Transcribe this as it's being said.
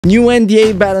New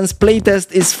NDA balance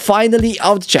playtest is finally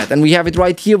out, chat, and we have it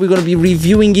right here. We're going to be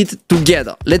reviewing it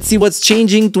together. Let's see what's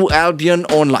changing to Albion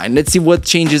Online. Let's see what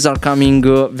changes are coming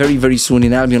very soon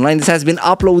in Albion Online. This has been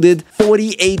uploaded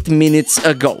 48 minutes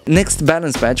ago. Next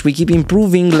balance patch, we keep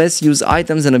improving less used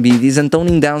items and abilities and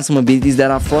toning down some abilities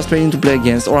that are frustrating to play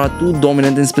against or are too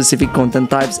dominant in specific content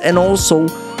types, and also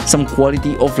some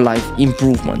quality of life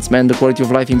improvements. Man, the quality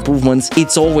of life improvements,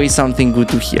 it's always something good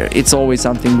to hear. It's always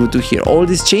something good to hear. All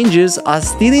these changes are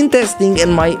still in testing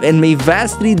and may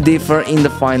vastly differ in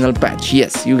the final patch.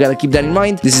 Yes, you gotta keep that in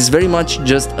mind. This is very much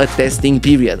just a testing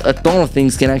period. A ton of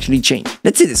things can actually change.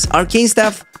 Let's see this. Arcane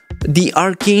Staff. The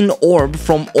Arcane Orb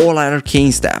from all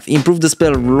Arcane Staff. Improve the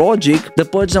spell logic. The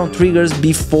purge down triggers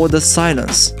before the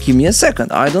silence. Give me a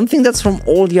second. I don't think that's from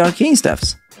all the Arcane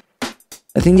Staffs.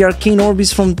 I think the Arcane Orb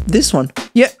is from this one.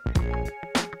 Yeah.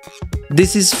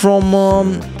 This is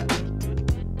from...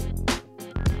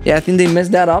 Yeah, I think they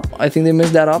messed that up.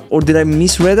 Or did I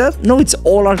misread that? No, it's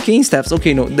all Arcane Staffs.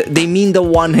 Okay, no. They mean the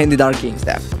one-handed Arcane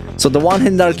Staff. So the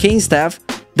one-handed Arcane Staff,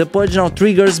 the purge now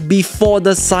triggers before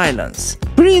the silence.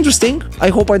 Pretty interesting. I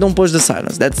hope I don't purge the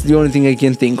silence. That's the only thing I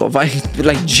can think of.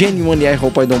 Genuinely, I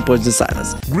hope I don't purge the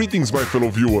silence. Greetings, my fellow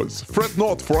viewers. Fret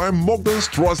not, for I am Mogden's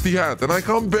trusty hat, and I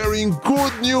come bearing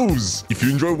good news. If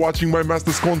you enjoy watching my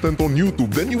master's content on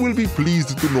YouTube, then you will be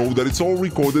pleased to know that it's all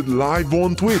recorded live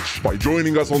on Twitch. By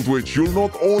joining us on Twitch, you'll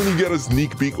not only get a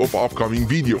sneak peek of upcoming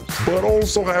videos, but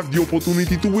also have the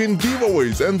opportunity to win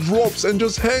giveaways and drops and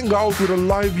just hang out with a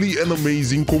lively and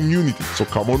amazing community. So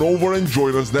come on over and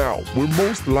join us now. We're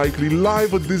most likely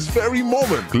live at this very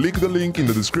moment. Click the link in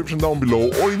the description down below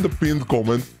or in the pinned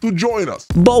comment to join us.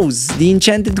 Bows. The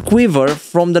enchanted quiver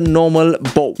from the normal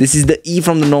bow. This is the E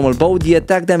from the normal bow. The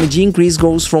attack damage increase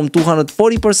goes from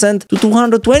 240% to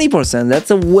 220%.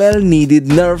 That's a well-needed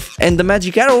nerf. And the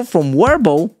magic arrow from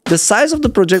warbow, the size of the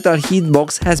projectile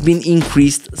hitbox has been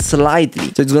increased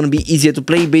slightly. So it's going to be easier to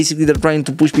play. Basically, they're trying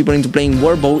to push people into playing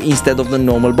warbow instead of the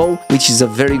normal bow, which is a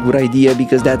very good idea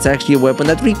because that's actually a weapon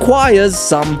that requires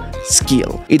some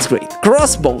skill. It's great.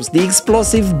 Crossbows, the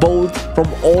explosive bolt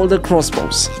from all the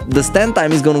crossbows. The stand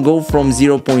time is going to go from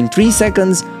 0.3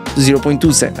 seconds to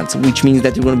 0.2 seconds, which means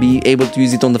that you're going to be able to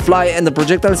use it on the fly and the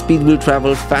projectile speed will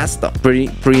travel faster.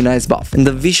 Pretty nice buff. And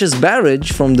the vicious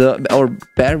barrage from the, or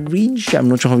barrage, I'm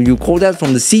not sure how you call that,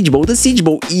 from the siege bow. The siege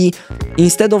bow E,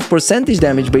 instead of percentage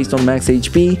damage based on max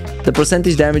HP, the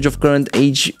percentage damage of current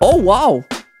H. Oh wow!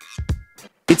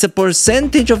 It's a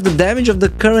percentage of the damage of the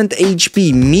current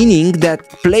HP, meaning that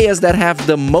players that have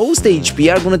the most HP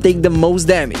are going to take the most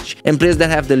damage, and players that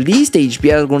have the least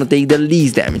HP are going to take the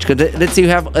least damage. Let's say you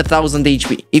have 1000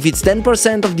 HP. If it's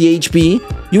 10% of the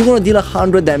HP, you're going to deal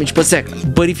 100 damage per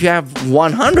second. But if you have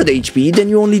 100 HP, then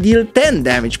you only deal 10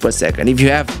 damage per second. If you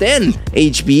have 10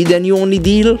 HP, then you only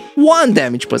deal 1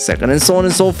 damage per second, and so on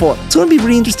and so forth. It's going to be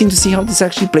really interesting to see how this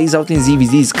actually plays out in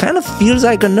ZVZs. Kind of feels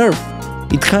like a nerf.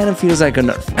 It kind of feels like a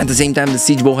nerf. At the same time, the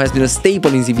siege bow has been a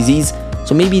staple in ZVZs,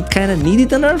 so maybe it kind of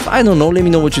needed a nerf? I don't know, let me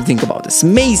know what you think about this.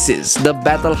 Maces, the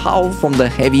battle howl from the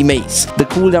heavy mace. The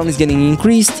cooldown is getting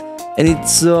increased, and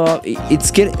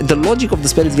the logic of the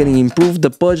spell is getting improved.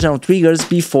 The purge now triggers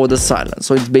before the silence,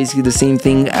 so it's basically the same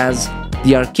thing as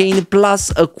the arcane plus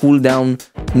a cooldown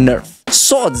nerf.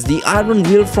 Swords, the iron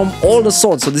wheel from all the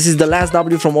swords. So this is the last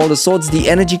W from all the swords. The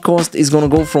energy cost is gonna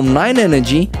go from 9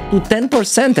 energy to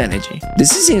 10% energy.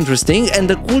 This is interesting. And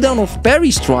the cooldown of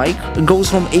parry strike goes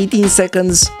from 18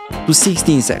 seconds to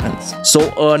 16 seconds. So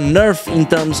a nerf in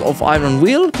terms of iron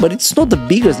wheel, but it's not the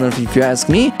biggest nerf if you ask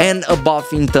me, and a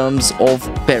buff in terms of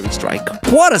parry strike.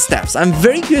 Quarterstaffs, I'm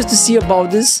very curious to see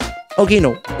about this. Okay,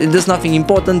 no, there's nothing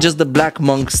important, just the black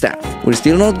monk staff. We're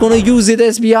still not gonna use it,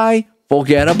 SBI.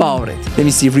 Forget about it. Let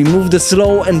me see. Remove the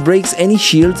slow and breaks any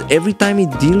shields every time it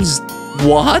deals...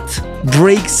 What?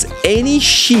 Breaks any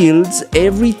shields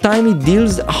every time it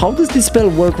deals... How does this spell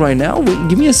work right now? Wait,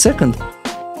 give me a second.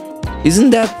 Isn't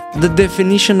that the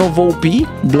definition of OP?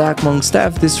 Black monk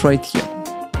staff, this right here.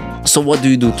 So what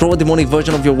do? Throw a demonic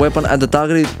version of your weapon at the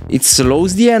target. It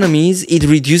slows the enemies, it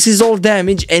reduces all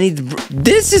damage, and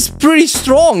this is pretty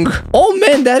strong. Oh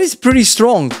man, that is pretty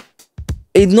strong.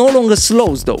 It no longer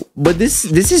slows though, but this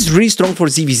is really strong for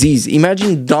ZVZs.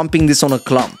 Imagine dumping this on a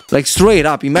clump. Like straight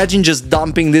up, imagine just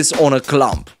dumping this on a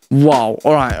clump. Wow,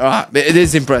 alright, it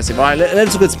is impressive. Alright,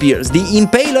 let's look at spears. The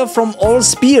impaler from all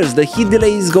spears, the hit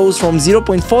delays goes from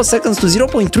 0.4 seconds to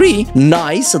 0.3.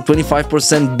 Nice, a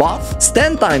 25% buff.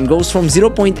 Stand time goes from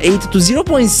 0.8 to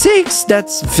 0.6.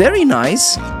 That's very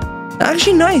nice.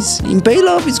 Actually nice.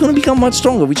 Impaler is going to become much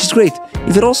stronger, which is great.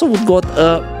 If it also would got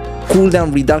a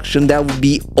cooldown reduction, that would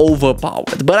be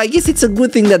overpowered. But I guess it's a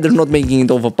good thing that they're not making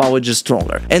it overpowered, just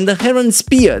stronger. And the Heron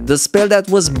Spear, the spell that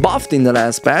was buffed in the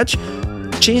last patch,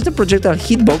 changed the projectile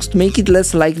hitbox to make it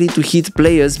less likely to hit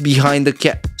players behind the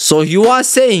cap. So you are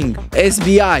saying,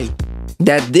 SBI,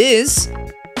 that this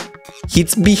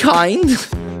hits behind?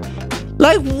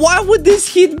 Like, why would this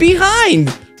hit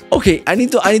behind? Okay, I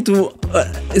need to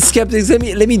Skeptics,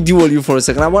 let me duel you for a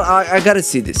second. I gotta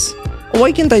see this.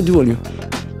 Why can't I duel you?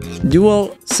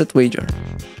 Duel, set wager.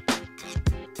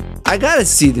 I gotta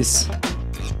see this.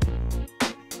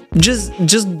 Just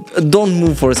don't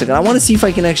move for a second. I want to see if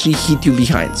I can actually hit you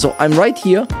behind. So I'm right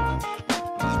here.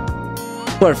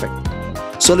 Perfect.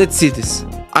 So let's see this.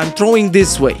 I'm throwing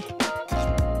this way.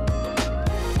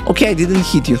 Okay, I didn't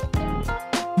hit you.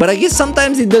 But I guess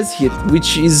sometimes it does hit,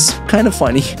 which is kind of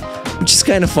funny.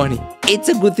 It's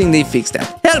a good thing they fixed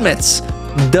that. Helmets.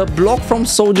 The block from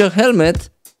Soldier Helmet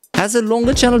has a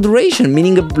longer channel duration,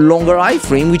 meaning a longer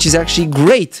iframe, which is actually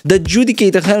great. The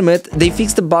Judicator Helmet, they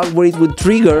fixed the bug where it would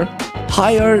trigger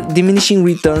higher diminishing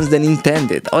returns than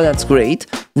intended. Oh, that's great.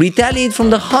 Retaliate from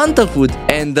the Hunter Hood.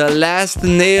 And the last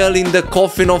nail in the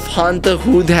coffin of Hunter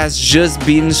Hood has just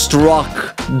been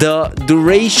struck. The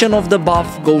duration of the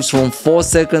buff goes from 4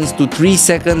 seconds to 3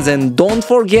 seconds. And don't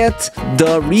forget,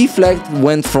 the reflect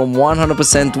went from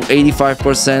 100% to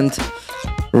 85%.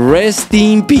 Rest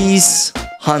in peace,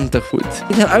 Hunter Hood.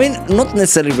 I mean, not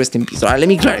necessarily rest in peace. Alright, let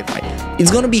me clarify.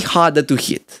 It's gonna be harder to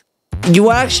hit. You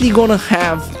are actually gonna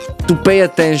have to pay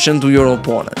attention to your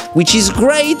opponent, which is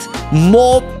great.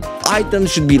 More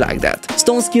items should be like that.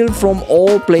 Stone skill from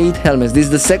all plate helmets. This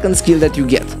is the second skill that you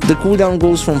get. The cooldown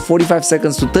goes from 45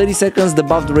 seconds to 30 seconds. The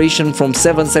buff duration from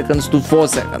 7 seconds to 4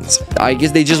 seconds. I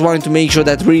guess they just wanted to make sure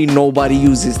that really nobody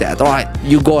uses that. Alright,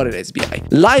 you got it, SBI.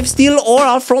 Lifesteal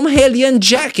aura from Hellion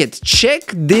Jacket.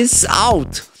 Check this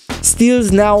out.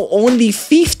 Steals now only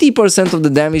 50% of the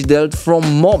damage dealt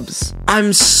from mobs.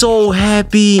 I'm so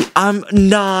happy.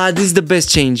 This is the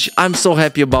best change. I'm so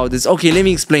happy about this. Okay, let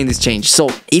me explain this change. So,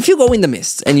 if you go in the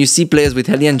mists and you see players with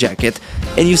Hellion Jacket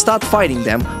and you start fighting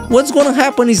them, what's gonna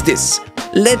happen is this.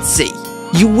 Let's say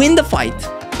you win the fight,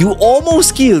 you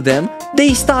almost kill them,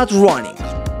 they start running.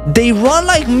 They run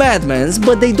like madmen,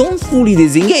 but they don't fully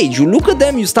disengage. You look at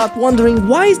them, you start wondering,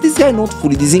 why is this guy not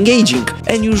fully disengaging?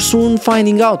 And you're soon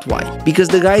finding out why. Because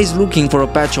the guy is looking for a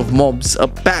patch of mobs, a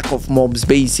pack of mobs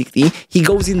basically. He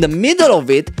goes in the middle of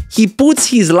it, he puts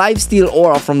his lifesteal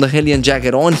aura from the Hellion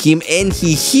Jacket on him, and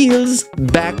he heals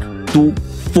back to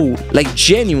full. Like,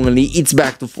 genuinely, it's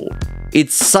back to full.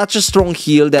 It's such a strong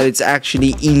heal that it's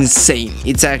actually insane.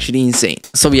 It's actually insane.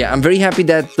 So yeah, I'm very happy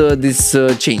that this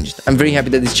changed. I'm very happy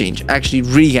that this changed. Actually,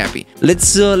 really happy.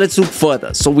 Let's look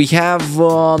further. So we have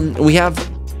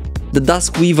the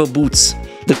Dusk Weaver boots.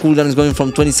 The cooldown is going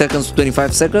from 20 seconds to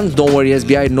 25 seconds. Don't worry,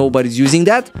 SBI, nobody's using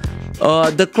that.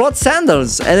 The Cloth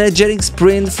Sandals, energetic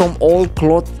sprint from all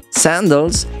Cloth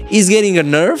Sandals is getting a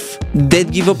nerf.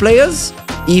 Dead Giver players.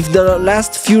 If the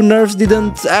last few nerfs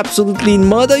didn't absolutely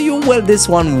murder you, well, this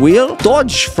one will.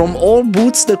 Dodge from all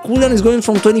boots. The cooldown is going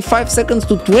from 25 seconds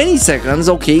to 20 seconds.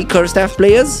 Okay, Curstaff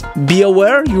players, be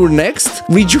aware, you're next.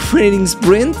 Rejuvenating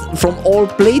sprint from all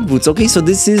plate boots. Okay, so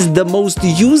this is the most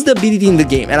used ability in the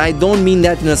game. And I don't mean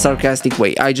that in a sarcastic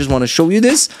way. I just want to show you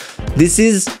this. This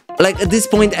is... like, at this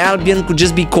point, Albion could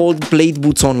just be called Plate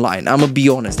Boots Online. I'm gonna be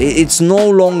honest. It's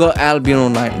no longer Albion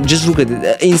Online. Just look at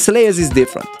it. In Slayers, it's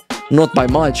different. Not by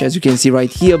much, as you can see right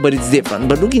here, but it's different.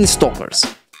 But look in Stalkers.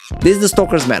 This is the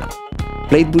Stalkers meta.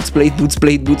 Plate boots, plate boots,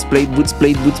 plate boots, plate boots,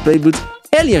 plate boots, plate boots.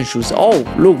 Alien shoes. Oh,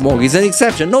 look, Mog is an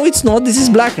exception. No, it's not. This is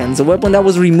Black Hands, a weapon that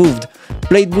was removed.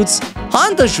 Plate boots,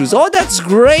 Hunter shoes. Oh, that's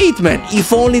great, man.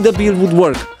 If only the build would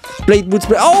work. Plate boots,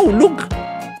 oh, look.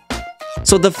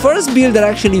 So the first build that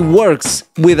actually works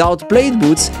without plate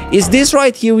boots is this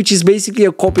right here, which is basically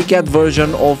a copycat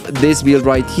version of this build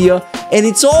right here. And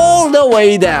it's all the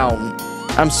way down.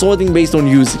 I'm sorting based on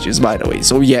usages, by the way.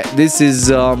 So yeah, this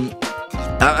is...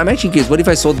 I'm actually curious, what if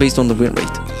I sort based on the win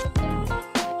rate?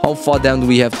 How far down do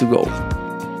we have to go?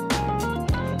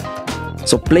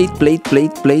 So plate, plate,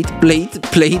 plate, plate, plate,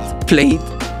 plate, plate,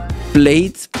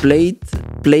 plate, plate,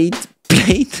 plate,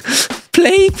 plate,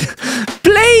 plate,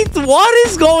 plate. What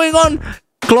is going on?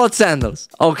 Cloth Sandals.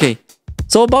 Okay.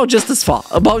 So about just as far.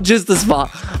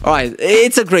 Alright,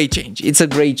 it's a great change. It's a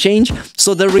great change.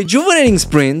 So the rejuvenating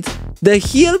sprint, the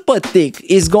heal per tick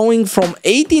is going from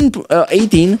 18 to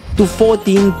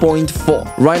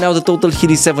 14.4. Right now the total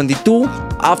heal is 72.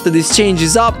 After this change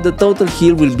is up, the total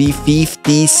heal will be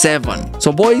 57.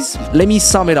 So boys, let me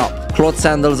sum it up. Cloth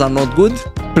sandals are not good.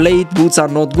 Plate boots are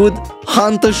not good.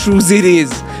 Hunter shoes it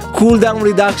is. Cooldown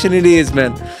reduction it is,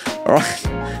 man. Alright.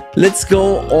 Let's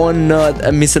go on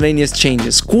miscellaneous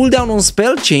changes. Cooldown on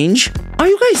spell change. Are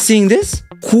you guys seeing this?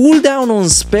 Cooldown on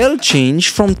spell change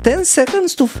from 10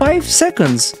 seconds to 5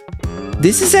 seconds.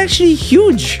 This is actually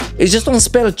huge. It's just on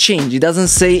spell change. It doesn't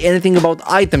say anything about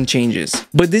item changes.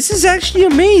 But this is actually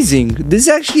amazing. This is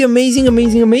actually amazing.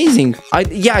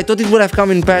 I thought it would have come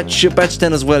in patch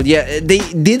 10 as well. Yeah, they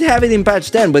did have it in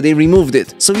patch 10, but they removed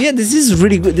it. So yeah, this is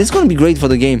really good. This is going to be great for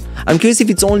the game. I'm curious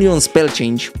if it's only on spell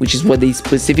change, which is what they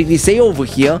specifically say over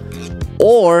here,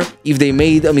 or if they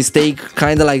made a mistake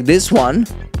kind of like this one,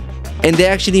 and they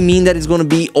actually mean that it's going to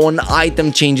be on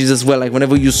item changes as well, like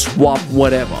whenever you swap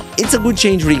whatever. It's a good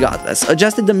change regardless.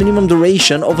 Adjusted the minimum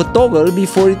duration of a toggle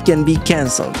before it can be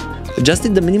cancelled.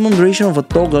 Adjusted the minimum duration of a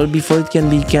toggle before it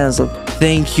can be cancelled.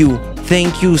 Thank you.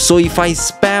 Thank you. So if I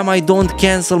spam, I don't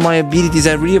cancel my abilities.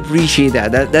 I really appreciate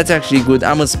that. That's actually good.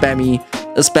 I'm a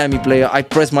spammy player. I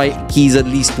press my keys at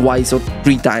least twice or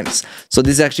 3 times. So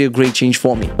this is actually a great change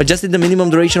for me. Adjusted the minimum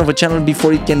duration of a channel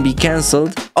before it can be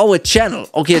cancelled. Oh, a channel.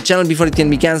 Okay, a channel before it can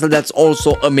be cancelled. That's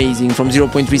also amazing. From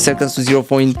 0.3 seconds to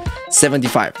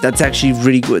 0.75. That's actually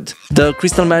really good. The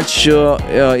crystal match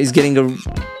is getting a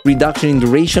reduction in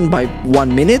duration by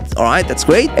 1 minute. Alright, that's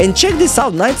great. And check this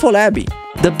out, Nightfall Abbey.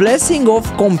 The Blessing of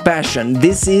Compassion.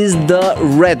 This is the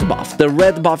red buff. The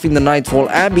red buff in the Nightfall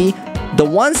Abbey. The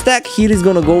 1 stack heal is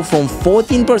gonna go from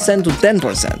 14% to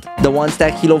 10%. The 1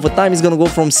 stack heal over time is gonna go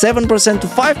from 7% to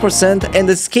 5%, and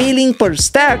the scaling per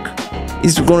stack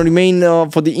is gonna remain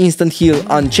for the instant heal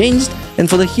unchanged, and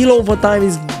for the heal over time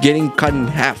is getting cut in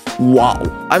half. Wow.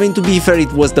 I mean, to be fair,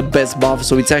 it was the best buff,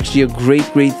 so it's actually a great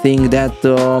thing that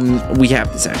we have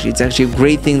this. Actually, it's actually a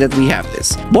great thing that we have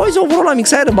this. Boys, overall, I'm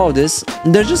excited about this.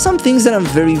 There's just some things that I'm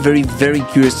very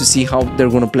curious to see how they're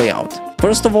gonna play out.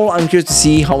 First of all, I'm curious to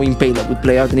see how Impaler would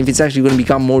play out and if it's actually going to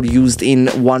become more used in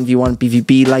 1v1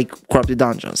 PvP like Corrupted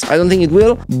Dungeons. I don't think it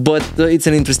will, but it's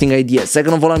an interesting idea.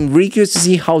 Second of all, I'm really curious to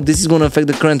see how this is going to affect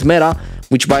the current meta,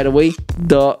 which, by the way,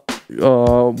 the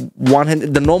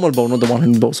normal bow, not the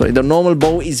one-handed bow, sorry. The normal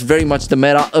bow is very much the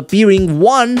meta, appearing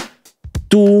 1,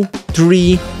 2,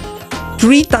 3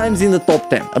 times in the top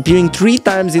 10. Appearing 3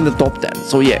 times in the top 10.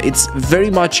 So yeah, it's very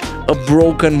much a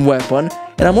broken weapon.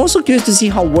 And I'm also curious to see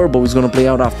how Warbow is going to play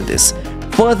out after this.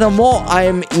 Furthermore, I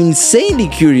am insanely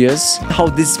curious how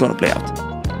this is going to play out.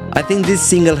 I think this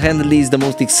single-handedly is the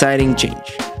most exciting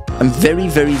change. I'm very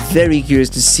curious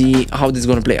to see how this is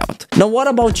going to play out. Now, what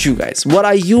about you guys? What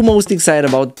are you most excited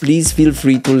about? Please feel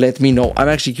free to let me know. I'm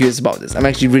actually curious about this. I'm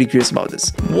actually really curious about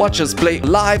this. Watch us play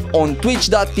live on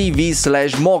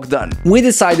twitch.tv/Mogdan. We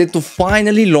decided to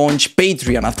finally launch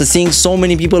Patreon after seeing so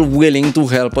many people willing to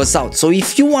help us out. So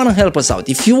if you want to help us out,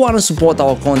 if you want to support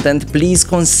our content, please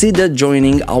consider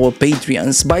joining our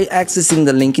Patreons by accessing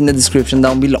the link in the description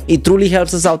down below. It truly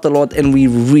helps us out a lot and we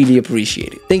really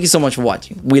appreciate it. Thank you so much for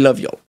watching. We love y'all.